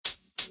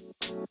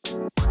I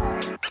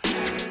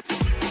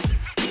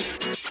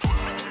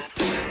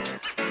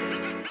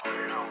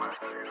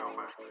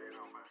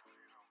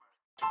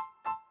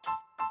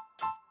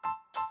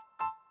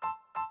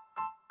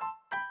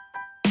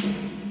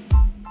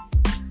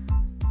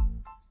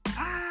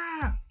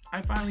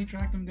finally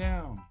tracked him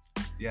down.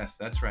 Yes,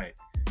 that's right.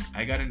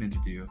 I got an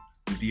interview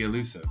with the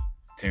elusive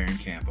Terran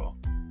Campbell.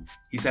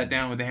 He sat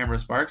down with the Hammer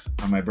of Sparks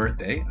on my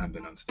birthday,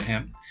 unbeknownst to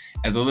him,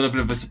 as a little bit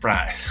of a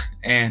surprise.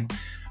 And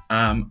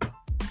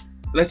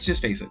let's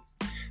just face it,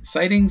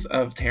 sightings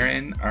of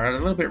Terran are a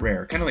little bit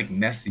rare, kind of like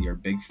Nessie or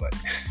Bigfoot.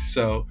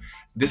 So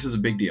this is a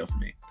big deal for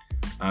me.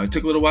 It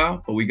took a little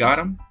while, but we got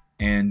him,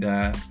 and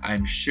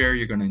I'm sure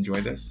you're going to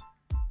enjoy this,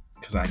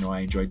 because I know I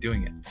enjoyed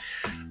doing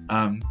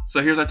it.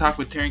 So here's our talk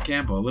with Terran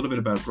Campbell, a little bit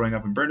about growing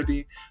up in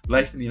Burnaby,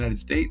 life in the United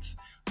States,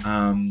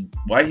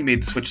 why he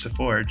made the switch to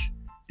Forge,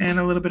 and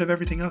a little bit of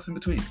everything else in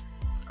between.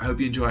 I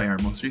hope you enjoy our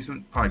most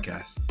recent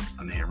podcast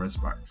on the Hammer of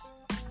Sparks.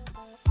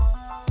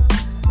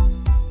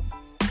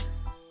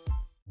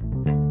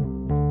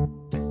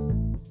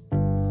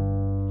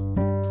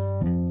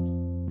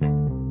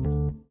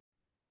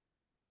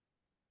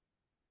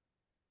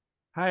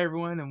 Hi,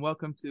 everyone, and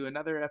welcome to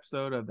another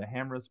episode of the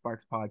Hammer of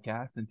Sparks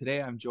podcast. And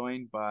today I'm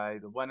joined by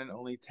the one and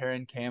only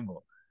Terran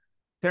Campbell.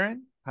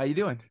 Terran, how you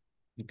doing?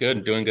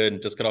 Good, doing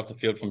good. Just got off the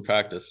field from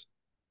practice.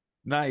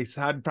 Nice.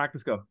 How did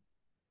practice go?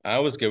 I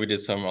was good. We did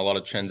a lot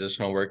of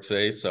transitional work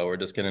today, so we're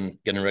just getting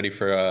ready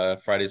for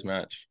Friday's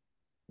match.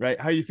 Right.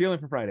 How are you feeling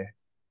for Friday?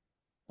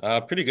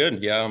 Pretty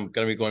good. Yeah, I'm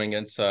gonna be going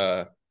against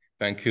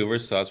Vancouver,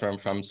 so that's where I'm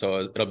from. So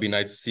it'll be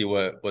nice to see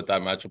what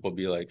that matchup will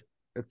be like.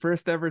 The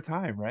first ever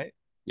time, right?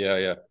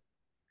 Yeah.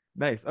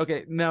 Nice.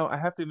 Okay. Now, I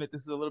have to admit,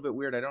 this is a little bit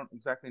weird. I don't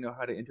exactly know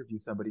how to interview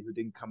somebody who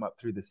didn't come up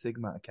through the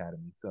Sigma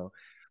Academy. So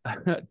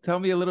tell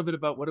me a little bit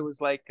about what it was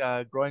like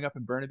growing up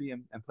in Burnaby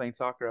and playing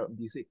soccer out in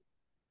BC.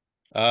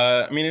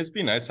 I mean, it's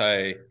been nice.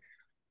 I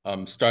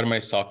started my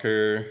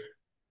soccer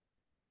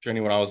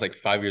journey when I was like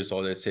 5 years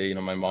old. I say,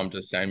 my mom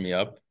just signed me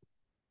up.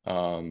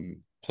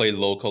 Played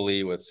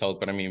locally with South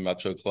Burnaby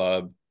Metro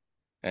Club,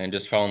 and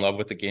just fell in love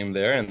with the game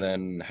there, and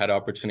then had an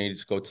opportunity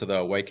to go to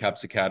the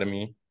Whitecaps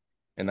Academy,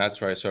 and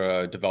that's where I sort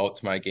of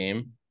developed my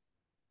game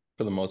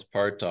for the most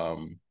part.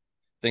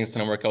 Things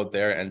didn't work out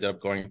there. Ended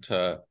up going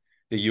to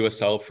the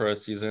USL for a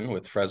season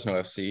with Fresno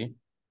FC,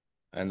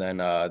 and then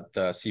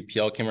the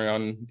CPL came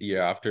around the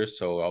year after,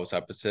 so I was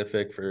at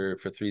Pacific for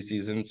 3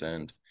 seasons,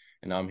 and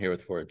now I'm here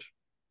with Forge.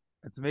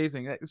 That's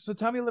amazing. So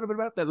tell me a little bit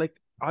about that. Like,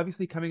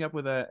 obviously coming up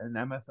with an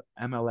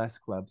MLS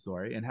club,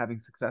 and having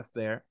success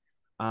there.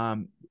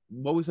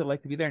 What was it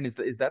like to be there? And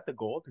is that the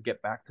goal, to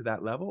get back to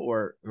that level,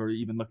 or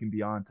even looking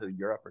beyond to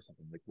Europe or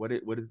something? Like,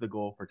 what is the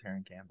goal for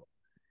Terran Campbell?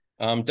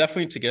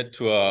 Definitely to get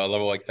to a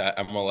level like that,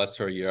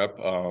 MLS or Europe.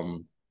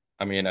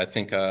 I mean, I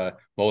think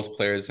most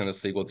players in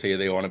this league will tell you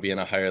they want to be in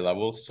a higher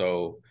level.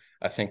 So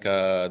I think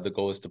the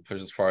goal is to push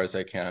as far as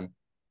I can.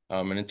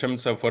 And in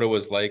terms of what it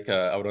was like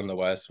out on the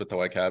West with the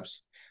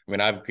Whitecaps, I mean,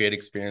 I have great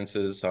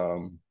experiences.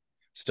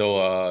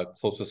 Still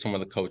close with some of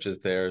the coaches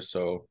there.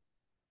 So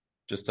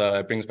just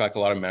it brings back a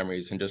lot of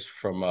memories, and just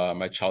from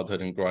my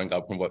childhood and growing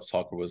up and what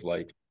soccer was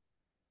like.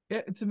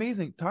 Yeah, it's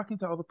amazing talking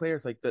to all the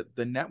players, like the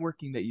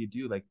networking that you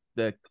do, like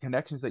the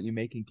connections that you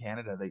make in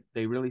Canada,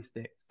 they really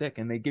stick,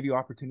 and they give you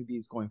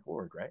opportunities going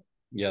forward, right?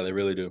 Yeah, they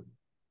really do.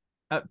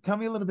 Tell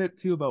me a little bit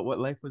too about what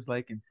life was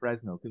like in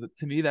Fresno, because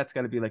to me that's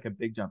got to be like a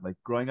big jump. Like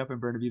growing up in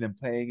Burnaby, then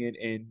playing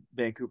in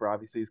Vancouver,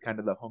 obviously is kind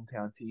of the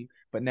hometown team,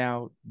 but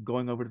now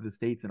going over to the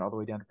States and all the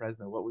way down to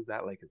Fresno, what was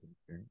that like as an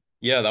experience?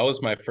 Yeah, that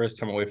was my first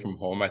time away from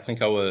home. I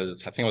think I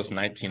was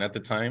 19 at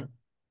the time.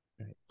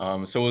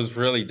 Right. So it was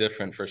really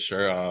different for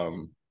sure.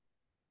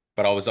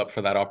 But I was up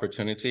for that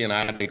opportunity, and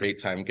I had a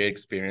great time, great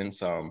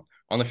experience. On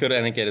the field,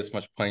 I didn't get as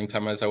much playing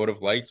time as I would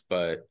have liked,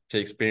 but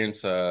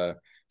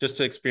just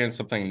to experience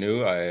something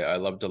new, I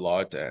loved a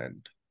lot,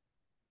 and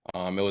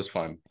it was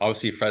fun.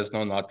 Obviously,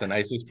 Fresno, not the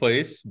nicest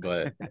place,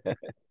 but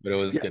it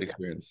was a Yeah, good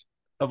experience.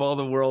 of all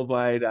the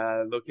worldwide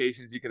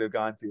locations you could have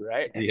gone to,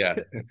 right? Yeah.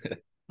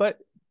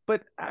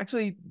 But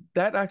actually,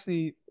 that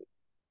actually,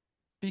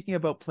 speaking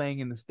about playing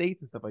in the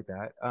States and stuff like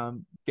that,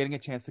 getting a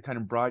chance to kind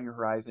of broaden your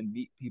horizon,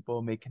 meet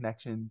people, make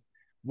connections.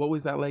 What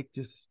was that like?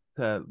 Just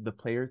the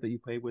players that you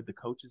played with, the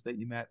coaches that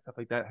you met, stuff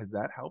like that. Has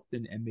that helped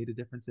and made a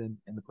difference in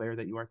the player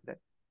that you are today?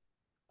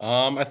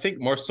 I think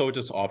more so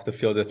just off the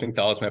field. I think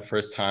that was my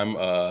first time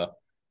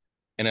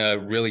in a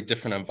really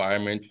different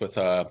environment with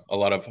a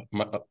lot of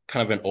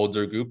kind of an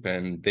older group,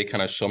 and they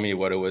kind of show me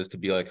what it was to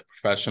be like a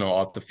professional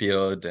off the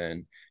field,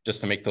 and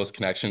just to make those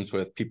connections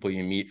with people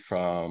you meet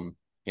from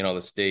the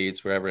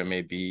States, wherever it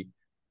may be.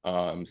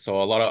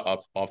 So a lot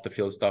of off the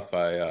field stuff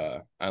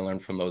I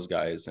learned from those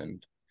guys,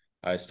 and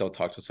I still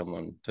talk to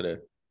someone today.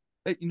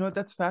 You know what?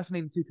 That's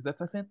fascinating too, because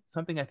that's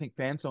something I think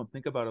fans don't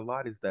think about a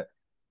lot, is that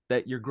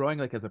you're growing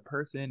like as a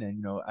person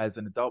and as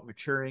an adult,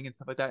 maturing and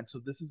stuff like that. And so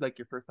this is like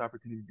your first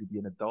opportunity to be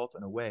an adult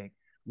in a way.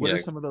 What are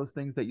Yeah. some of those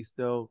things that you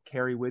still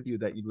carry with you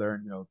that you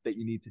learn, that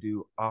you need to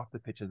do off the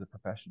pitch as a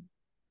professional?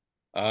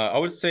 I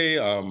would say,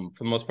 for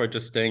the most part,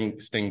 just staying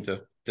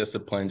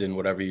disciplined in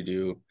whatever you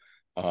do,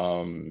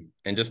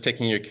 and just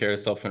taking your care of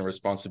yourself and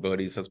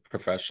responsibilities as a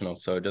professional.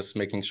 So just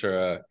making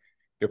sure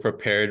you're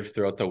prepared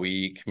throughout the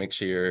week, make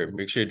sure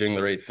you're doing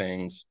the right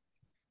things,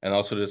 and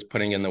also just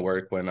putting in the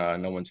work when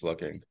no one's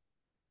looking.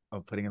 Oh,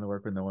 putting in the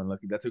work with no one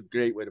looking. That's a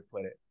great way to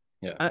put it.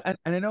 Yeah.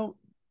 And I know,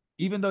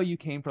 even though you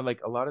came from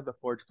like a lot of the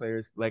Forge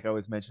players, like I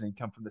was mentioning,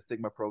 come from the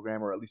Sigma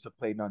program, or at least have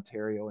played in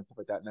Ontario and stuff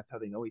like that, and that's how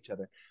they know each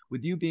other.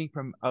 With you being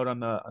from out on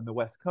the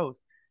West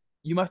Coast,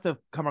 you must have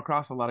come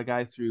across a lot of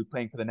guys through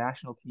playing for the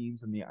national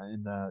teams and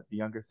the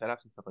younger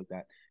setups and stuff like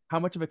that. How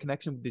much of a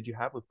connection did you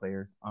have with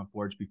players on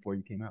Forge before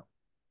you came out?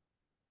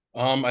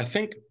 I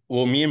think,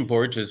 well, me and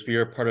Borges, we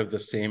are part of the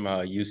same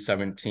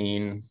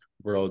U17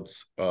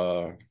 Worlds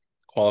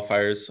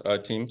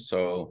qualifiers team.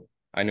 So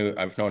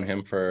I've known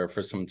him for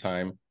some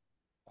time.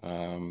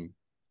 Um,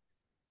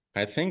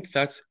 I think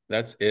that's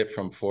it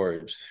from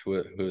Forge, who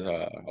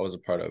I was a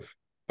part of.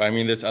 But I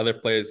mean, there's other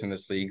players in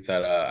this league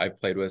that I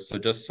played with. So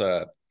just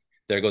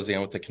there goes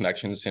again with the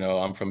connections. You know,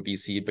 I'm from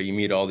BC, but you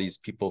meet all these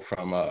people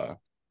from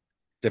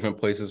different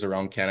places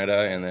around Canada,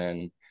 and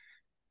then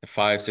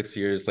 5, 6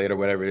 years later,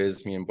 whatever it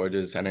is, me and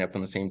Borges ending up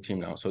on the same team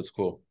now. So it's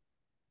cool.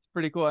 It's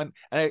pretty cool. And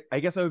I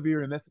guess I would be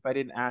remiss if I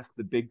didn't ask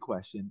the big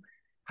question.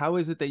 How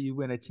is it that you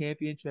win a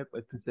championship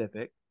with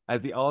Pacific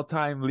as the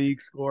all-time league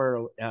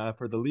scorer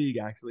for the league,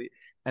 actually,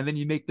 and then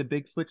you make the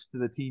big switch to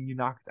the team you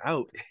knocked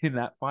out in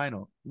that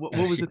final? What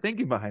was the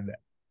thinking behind that?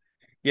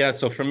 Yeah,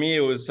 so for me,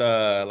 it was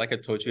like I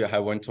told you, I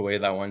went away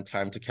that one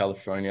time to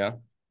California.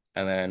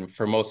 And then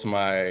for most of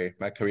my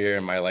career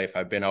and my life,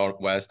 I've been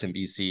out west in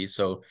BC.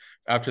 So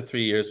after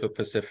 3 years with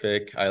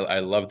Pacific, I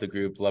love the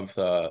group,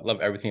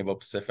 love everything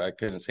about Pacific. I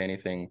couldn't say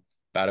anything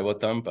bad about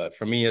them. But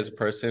for me as a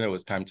person, it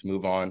was time to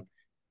move on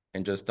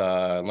and just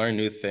learn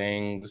new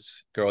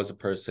things, grow as a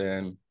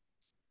person,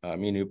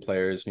 meet new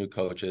players, new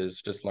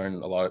coaches, just learn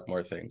a lot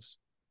more things.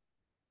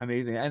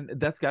 Amazing. And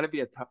that's got to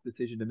be a tough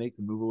decision to make,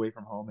 to move away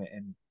from home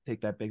and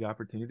take that big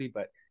opportunity.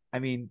 But I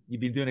mean, you've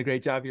been doing a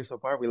great job here so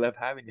far. We love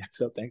having you.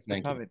 So thanks for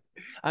Thank you. coming.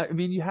 I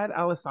mean, you had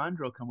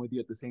Alessandro come with you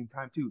at the same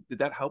time too. Did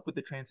that help with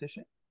the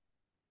transition?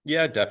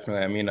 Yeah,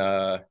 definitely. I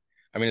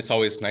mean, it's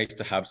always nice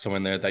to have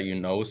someone there that you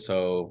know.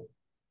 So,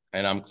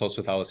 and I'm close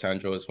with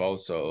Alessandro as well.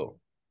 So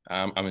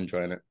I'm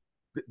enjoying it.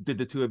 Did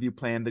the two of you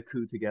plan the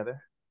coup together?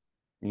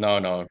 No,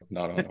 no,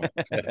 no,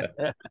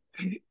 no,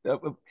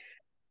 no.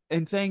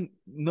 And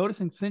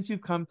noticing since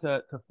you've come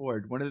to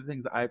Ford, one of the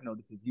things I've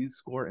noticed is you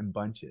score in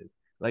bunches.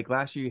 Like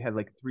last year, you had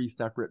like three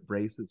separate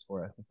braces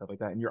for us and stuff like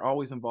that, and you're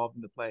always involved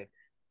in the play.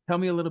 Tell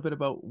me a little bit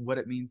about what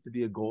it means to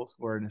be a goal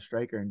scorer and a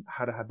striker, and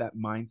how to have that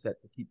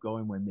mindset to keep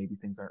going when maybe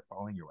things aren't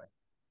falling your way.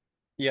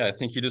 Yeah, I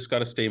think you just got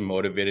to stay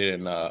motivated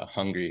and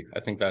hungry.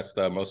 I think that's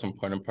the most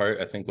important part.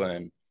 I think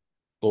when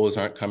goals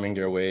aren't coming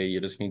your way,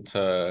 you just need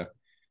to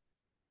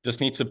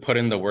put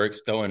in the work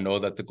still and know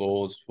that the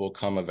goals will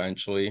come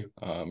eventually,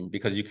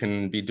 because you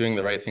can be doing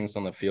the right things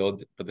on the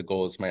field, but the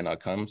goals might not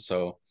come.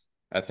 So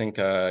I think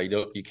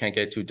you can't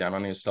get too down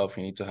on yourself.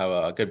 You need to have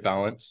a good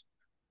balance,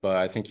 but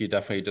I think you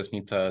definitely just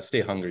need to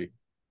stay hungry.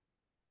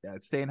 Yeah,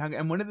 it's staying hungry.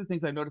 And one of the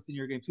things I noticed in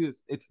your game too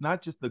is it's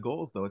not just the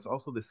goals though; it's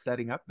also the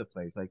setting up the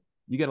plays. Like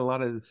you get a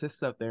lot of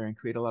assists out there and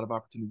create a lot of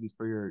opportunities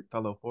for your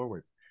fellow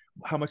forwards.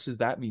 How much does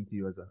that mean to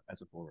you as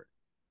a forward?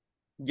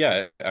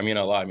 Yeah, I mean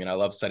a lot. I mean, I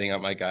love setting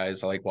up my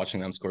guys. I like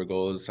watching them score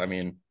goals. I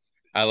mean,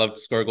 I love to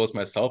score goals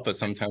myself, but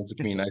sometimes it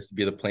can be nice to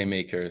be the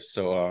playmaker.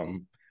 So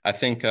I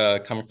think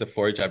coming to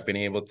Forge, I've been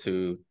able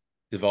to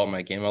develop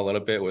my game a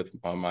little bit with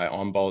my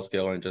on-ball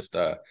skill and just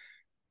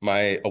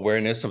my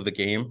awareness of the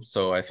game.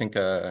 So I think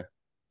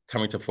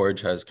coming to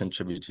Forge has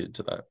contributed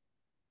to that.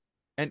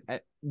 And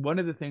one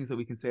of the things that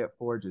we can say at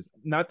Forge is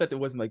not that it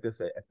wasn't like this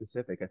at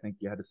Pacific. I think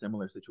you had a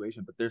similar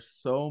situation, but there's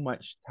so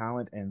much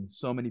talent and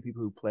so many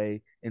people who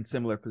play in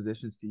similar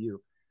positions to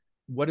you.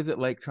 What is it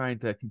like trying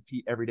to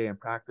compete every day in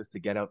practice to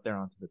get out there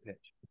onto the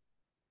pitch?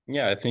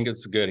 Yeah, I think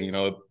it's good. You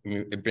know,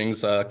 it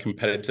brings a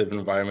competitive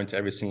environment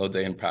every single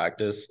day in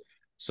practice.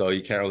 So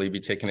you can't really be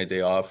taking a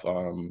day off.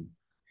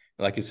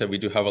 Like you said, we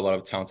do have a lot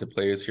of talented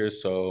players here.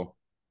 So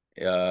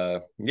yeah,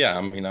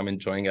 I mean, I'm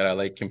enjoying it. I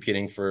like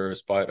competing for a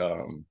spot.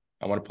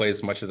 I want to play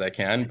as much as I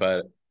can,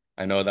 but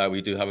I know that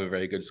we do have a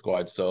very good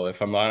squad. So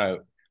if I'm not, I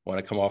want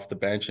to come off the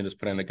bench and just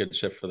put in a good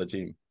shift for the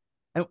team.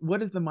 And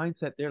what is the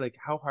mindset there? Like,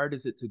 how hard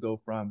is it to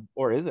go from,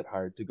 or is it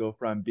hard to go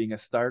from being a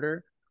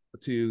starter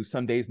to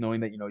some days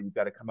knowing that, you've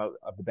got to come out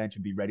of the bench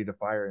and be ready to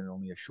fire in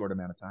only a short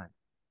amount of time?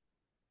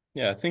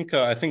 Yeah, I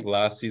think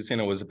last season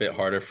it was a bit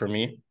harder for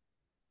me.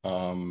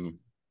 Um,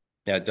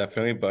 yeah,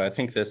 definitely. But I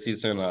think this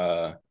season,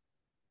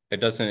 it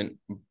doesn't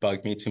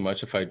bug me too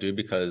much if I do,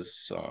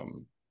 because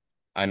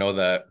I know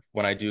that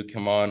when I do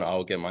come on,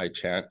 I'll get my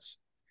chance.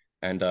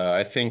 And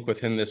I think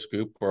within this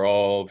group, we're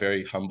all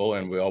very humble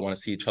and we all want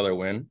to see each other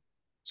win.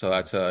 So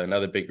that's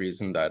another big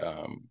reason that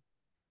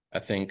I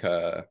think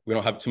we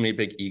don't have too many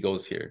big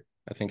egos here.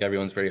 I think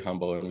everyone's very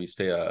humble and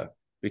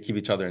we keep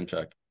each other in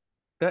check.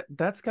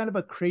 That's kind of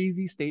a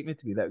crazy statement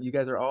to me that you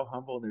guys are all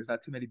humble and there's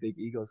not too many big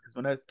egos. Because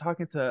when I was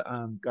talking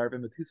to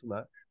Garvin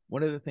Matusala,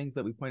 one of the things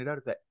that we pointed out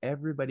is that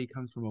everybody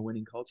comes from a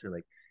winning culture.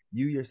 Like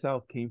you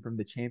yourself came from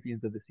the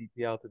champions of the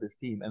CPL to this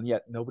team, and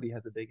yet nobody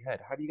has a big head.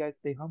 How do you guys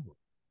stay humble?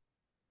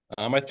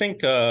 I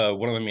think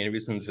one of the main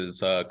reasons is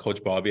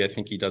Coach Bobby. I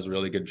think he does a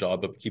really good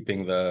job of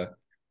keeping the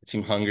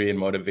team hungry and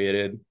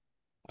motivated.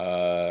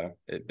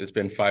 It's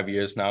been 5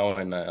 years now,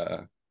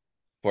 and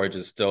Forge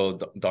is still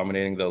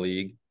dominating the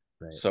league.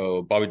 Right.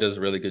 So Bobby does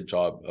a really good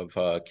job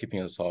of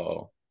keeping us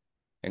all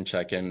in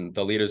check, and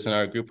the leaders in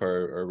our group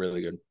are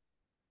really good.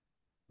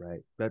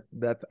 Right.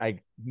 That's I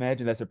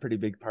imagine that's a pretty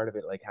big part of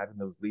it, like having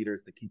those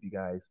leaders to keep you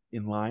guys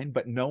in line,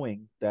 but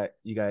knowing that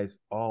you guys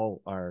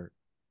all are,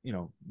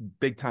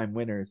 big time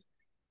winners,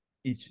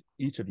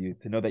 each of you,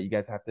 to know that you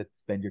guys have to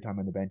spend your time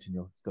on the bench and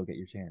you'll still get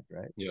your chance,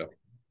 right? Yeah.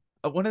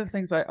 One of the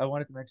things I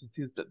wanted to mention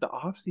too is that the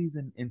off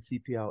season in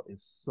CPL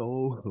is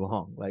so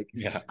long. Like,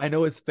 Yeah. I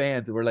know as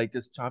fans, we're like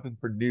just chopping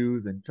for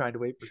news and trying to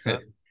wait for stuff.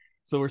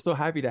 So we're so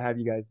happy to have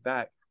you guys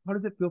back. How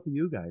does it feel for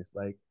you guys?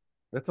 Like,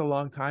 that's a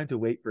long time to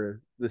wait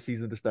for the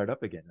season to start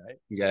up again, right?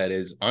 Yeah, it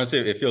is. Honestly,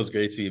 it feels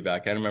great to be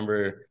back.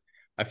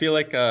 I feel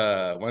like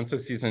once the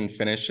season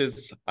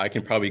finishes, I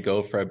can probably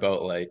go for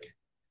about like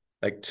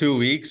 2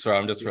 weeks where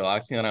I'm just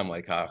relaxing and I'm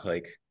like,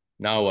 like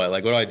now what?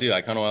 Like what do I do?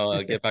 I kind of want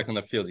to get back on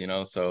the field,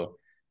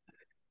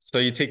 So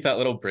you take that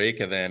little break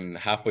and then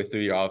halfway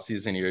through your off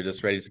season, you're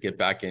just ready to get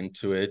back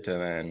into it.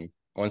 And then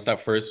once that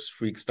first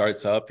week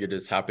starts up, you're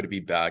just happy to be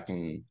back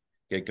and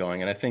get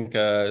going. And I think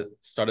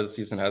start of the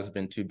season hasn't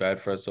been too bad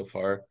for us so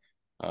far.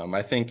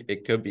 I think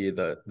it could be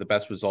the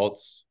best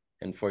results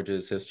in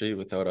Forge's history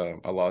without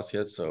a loss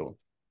yet. So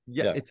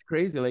Yeah, it's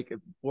crazy. Like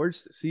Forge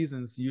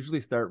seasons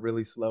usually start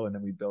really slow and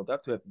then we build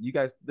up to it. You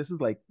guys, this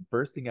is like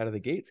bursting out of the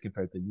gates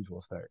compared to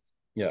usual starts.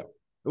 Yeah.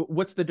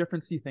 What's the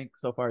difference do you think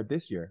so far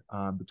this year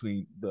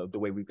between the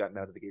way we've gotten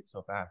out of the gate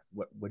so fast?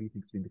 What do you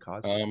think has been the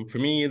cause? For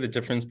me, the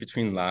difference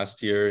between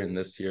last year and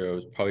this year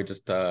was probably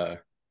just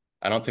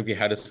I don't think we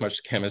had as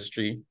much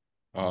chemistry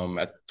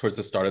towards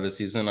the start of the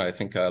season. I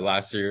think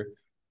last year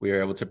we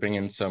were able to bring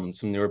in some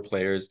newer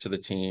players to the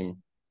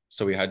team,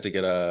 so we had to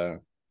get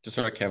just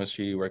our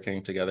chemistry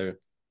working together.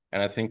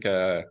 And I think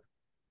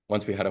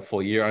once we had a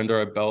full year under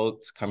our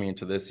belt coming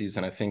into this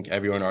season, I think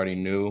everyone already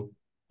knew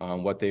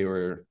what they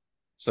were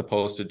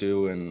supposed to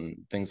do and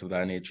things of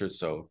that nature.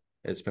 So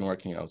it's been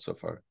working out so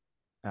far.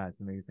 That's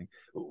amazing.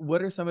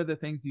 What are some of the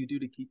things you do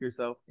to keep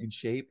yourself in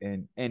shape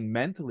and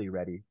mentally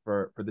ready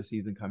for the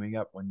season coming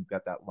up when you've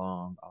got that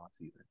long off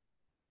season?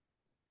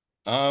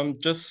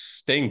 Just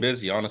staying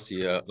busy,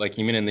 honestly. Like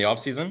you mean in the off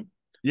season?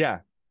 Yeah.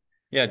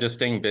 Yeah, just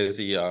staying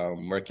busy,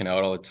 working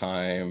out all the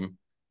time.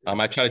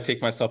 I try to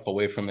take myself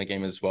away from the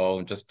game as well,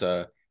 and just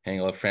hang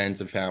out with friends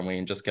and family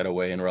and just get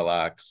away and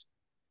relax.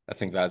 I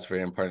think that's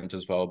very important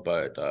as well.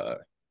 But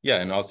yeah,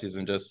 in off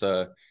season, just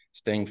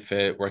staying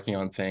fit, working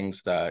on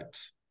things that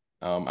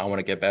I want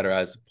to get better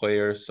as a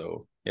player.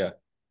 So yeah.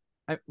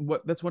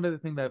 That's one of the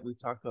things that we've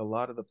talked to a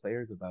lot of the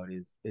players about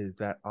is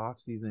that off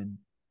season,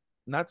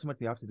 not so much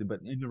the off season, but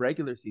in the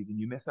regular season,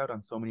 you miss out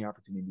on so many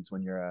opportunities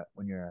when you're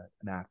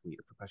an athlete,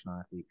 a professional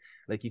athlete.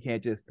 Like you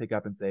can't just pick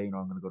up and say, I'm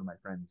going to go to my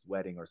friend's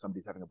wedding or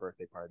somebody's having a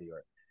birthday party,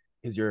 or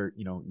because you're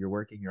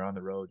working, you're on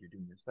the road, you're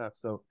doing your stuff.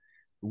 So,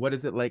 what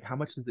is it like? How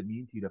much does it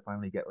mean to you to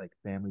finally get like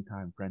family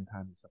time, friend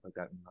time, and stuff like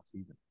that in the off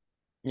season?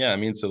 Yeah, it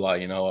means a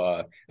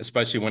lot,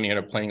 especially when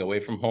you're playing away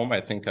from home.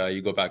 I think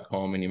you go back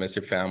home and you miss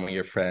your family,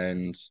 your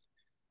friends,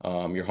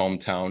 your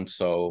hometown.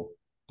 So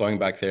going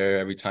back there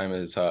every time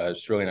is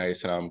it's really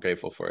nice, and I'm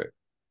grateful for it.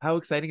 How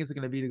exciting is it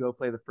going to be to go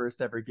play the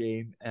first ever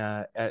game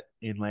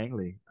in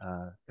Langley?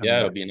 Yeah,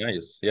 it'll be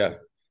nice. Yeah.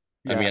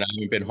 I mean, Yeah. I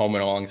haven't been home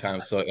in a long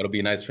time, so it'll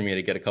be nice for me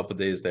to get a couple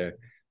days there.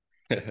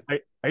 Are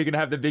you going to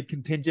have the big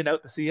contingent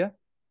out to see you?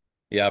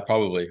 Yeah,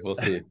 probably. We'll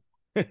see.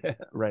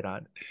 Right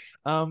on.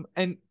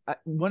 And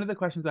one of the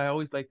questions I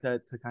always like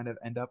to kind of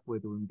end up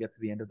with when we get to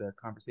the end of the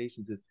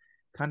conversations is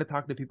kind of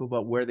talking to people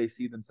about where they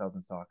see themselves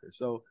in soccer.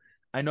 So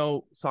I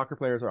know soccer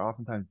players are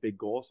oftentimes big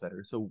goal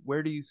setters. So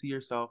where do you see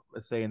yourself,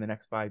 let's say, in the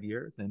next 5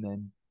 years? And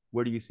then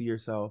where do you see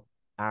yourself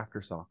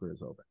after soccer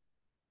is over?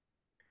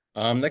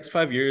 Next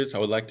 5 years, I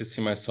would like to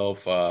see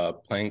myself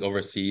playing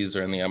overseas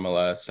or in the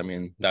MLS. I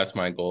mean, that's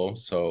my goal.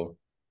 So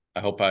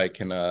I hope I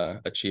can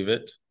achieve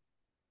it.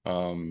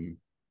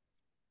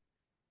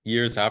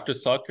 Years after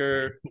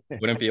soccer,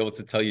 wouldn't be able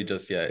to tell you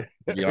just yet,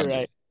 to be honest.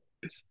 Right.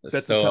 That's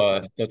a tough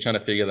one. Still trying to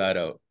figure that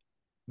out.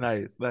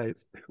 Nice,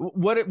 nice.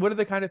 What are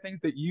the kind of things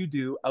that you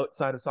do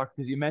outside of soccer?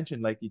 Because you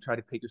mentioned like you try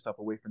to take yourself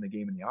away from the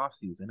game in the off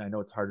season. I know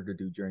it's harder to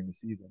do during the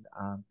season.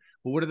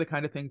 But what are the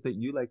kind of things that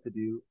you like to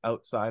do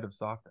outside of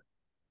soccer?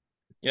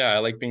 Yeah, I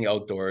like being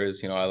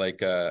outdoors. I like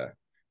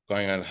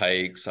going on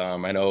hikes.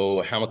 I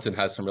know Hamilton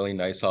has some really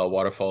nice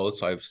waterfalls,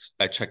 so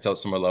I checked out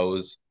some of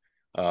those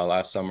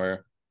last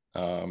summer.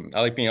 I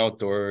like being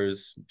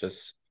outdoors.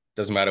 Just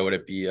doesn't matter what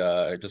it be.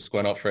 Just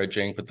going out for a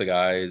drink with the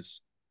guys.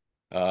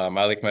 I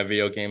like my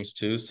video games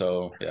too.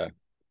 So yeah.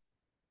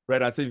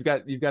 Right on. So you've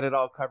got it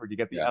all covered. You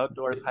got the Yeah,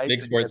 outdoors hikes. big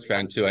And you got sports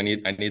fan too. I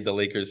need the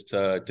Lakers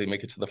to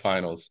make it to the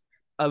finals.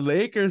 a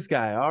Lakers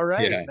guy. All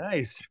right, Yeah.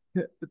 nice.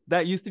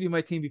 That used to be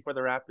my team before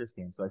the Raptors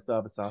game, so I still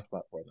have a soft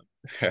spot for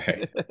All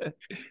right.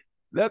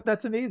 them.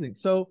 That's amazing.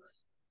 So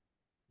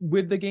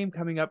with the game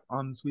coming up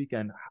on this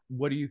weekend,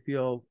 what do you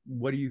feel?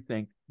 What do you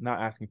think? Not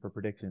asking for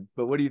predictions,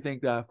 but what do you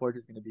think Forge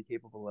is going to be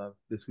capable of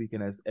this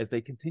weekend as they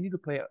continue to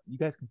play? You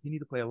guys continue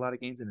to play a lot of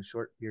games in a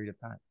short period of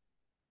time.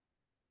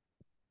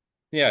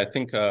 Yeah, I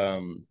think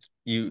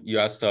you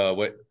asked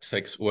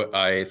what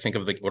I think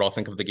of what I'll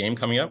think of the game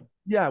coming up.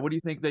 Yeah, what do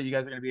you think that you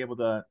guys are going to be able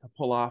to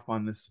pull off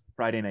on this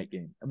Friday night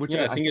game? Which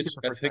Yeah, I think it's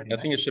the first Friday I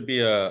night. think it should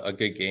be a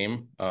good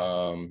game.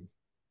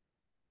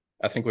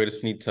 I think we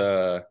just need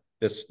to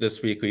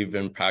this week we've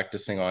been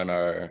practicing on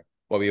our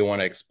what we want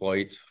to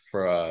exploit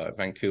for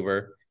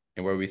Vancouver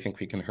and where we think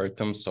we can hurt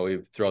them. So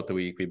throughout the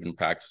week we've been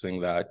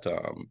practicing that.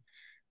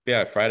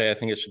 Yeah, Friday I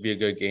think it should be a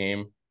good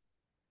game.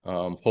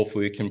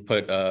 Hopefully we can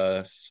put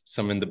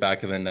some in the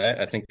back of the net.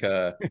 I think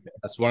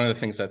that's one of the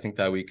things I think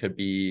that we could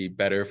be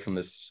better from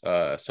this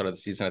start of the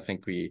season. I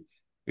think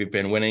we've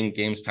been winning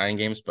games, tying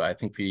games, but I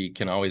think we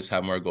can always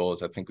have more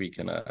goals. I think we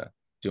can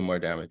do more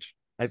damage.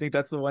 I think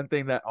that's the one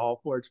thing that all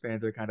Forge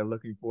fans are kind of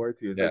looking forward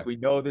to is Yeah. like we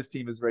know this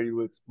team is ready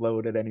to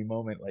explode at any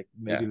moment. Like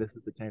maybe Yeah. this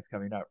is the chance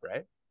coming up,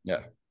 right?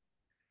 Yeah.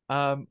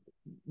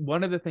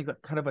 One of the things,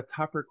 kind of a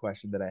tougher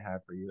question that I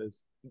have for you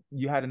is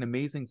you had an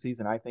amazing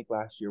season, I think,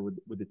 last year with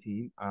the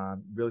team.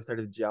 Really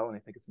started to gel, and I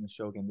think it's going to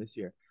show again this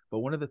year. But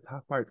one of the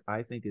tough parts,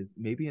 I think, is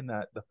maybe in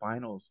the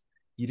finals,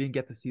 you didn't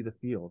get to see the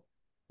field.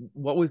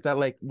 What was that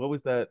like? What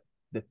was the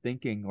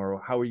thinking,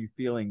 or how are you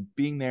feeling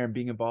being there and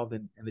being involved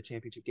in the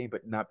championship game,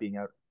 but not being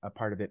out a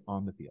part of it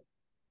on the field?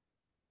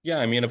 Yeah,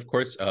 I mean, of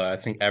course, I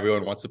think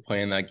everyone wants to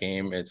play in that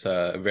game. It's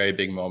a very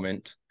big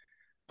moment.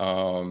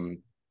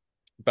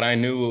 But I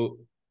knew,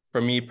 for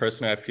me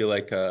personally, I feel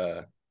like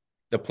the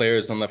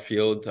players on the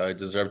field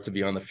deserve to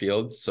be on the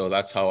field. So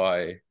that's how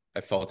I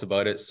felt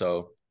about it.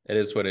 So it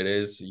is what it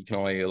is. You can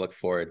only look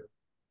forward.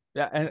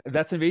 Yeah, and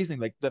that's amazing.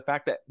 Like the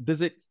fact that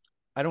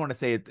I don't want to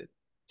say it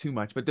too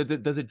much, but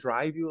does it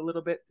drive you a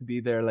little bit to be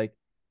there? Like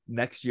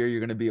next year you're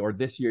going to be, or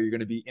this year you're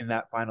going to be in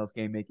that finals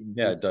game making.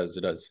 Yeah, it does.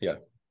 It does. Yeah,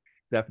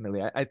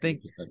 definitely. I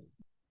think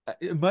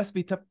it must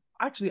be tough.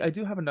 Actually, I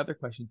do have another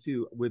question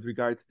too, with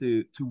regards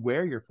to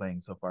where you're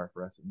playing so far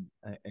for us,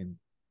 and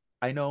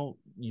I know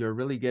you're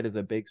really good as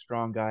a big,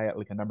 strong guy at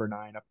like a number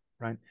 9 up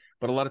front,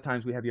 but a lot of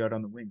times we have you out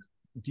on the wings.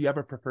 Do you have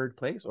a preferred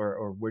place,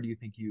 or where do you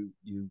think you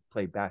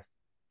play best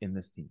in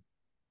this team?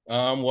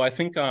 Well, I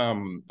think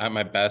at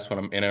my best when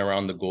I'm in and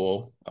around the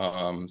goal.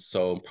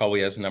 So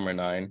probably as number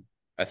 9.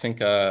 I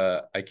think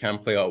I can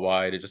play out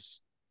wide. It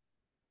just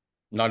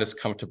not as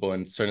comfortable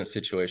in certain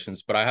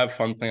situations, but I have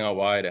fun playing out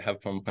wide. I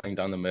have fun playing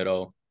down the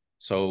middle.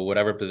 So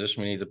whatever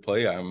position we need to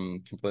play,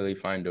 I'm completely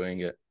fine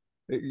doing it.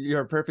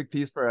 You're a perfect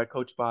piece for a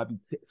Coach Bobby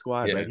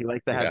squad, Yeah, right? He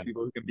likes to have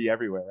people who can be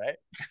everywhere,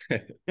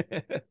 right?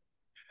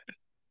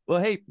 Well,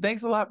 hey,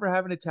 thanks a lot for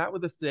having a chat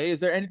with us today. Is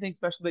there anything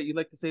special that you'd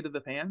like to say to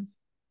the fans?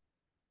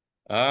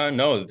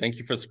 No, thank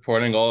you for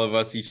supporting all of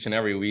us each and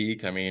every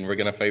week. I mean, we're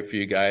gonna fight for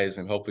you guys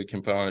and hope we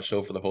can put on a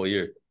show for the whole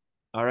year.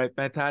 All right,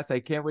 fantastic. I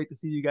can't wait to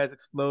see you guys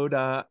explode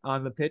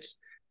on the pitch,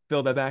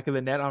 fill the back of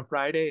the net on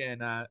Friday,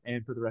 and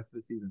for the rest of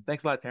the season.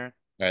 Thanks a lot, Terran.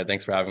 All right,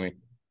 thanks for having me.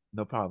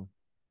 No problem.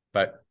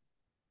 Bye.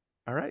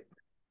 All right.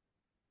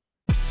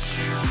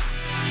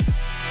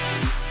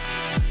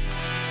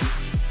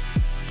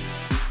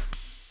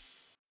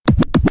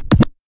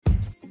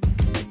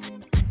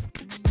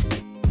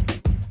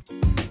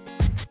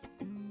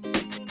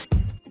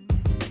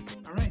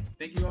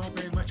 Thank you all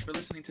very much for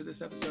listening to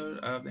this episode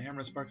of the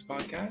Hammer Sparks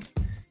podcast.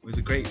 It was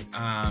a great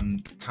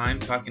time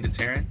talking to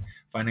Terran,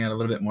 finding out a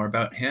little bit more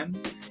about him,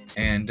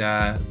 and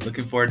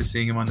looking forward to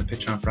seeing him on the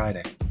pitch on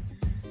Friday.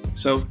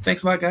 So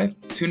thanks a lot, guys.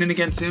 Tune in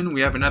again soon.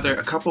 We have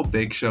a couple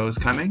big shows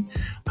coming,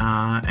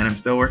 and I'm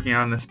still working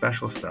on the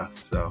special stuff.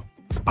 So,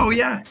 oh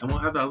yeah, and we'll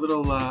have a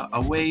little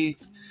away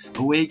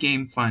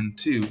game fun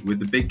too, with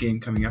the big game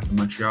coming up in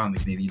Montreal in the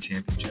Canadian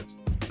Championships.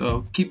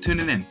 So keep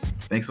tuning in.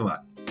 Thanks a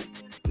lot.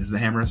 This is the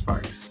Hammer of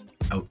Sparks.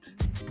 Out.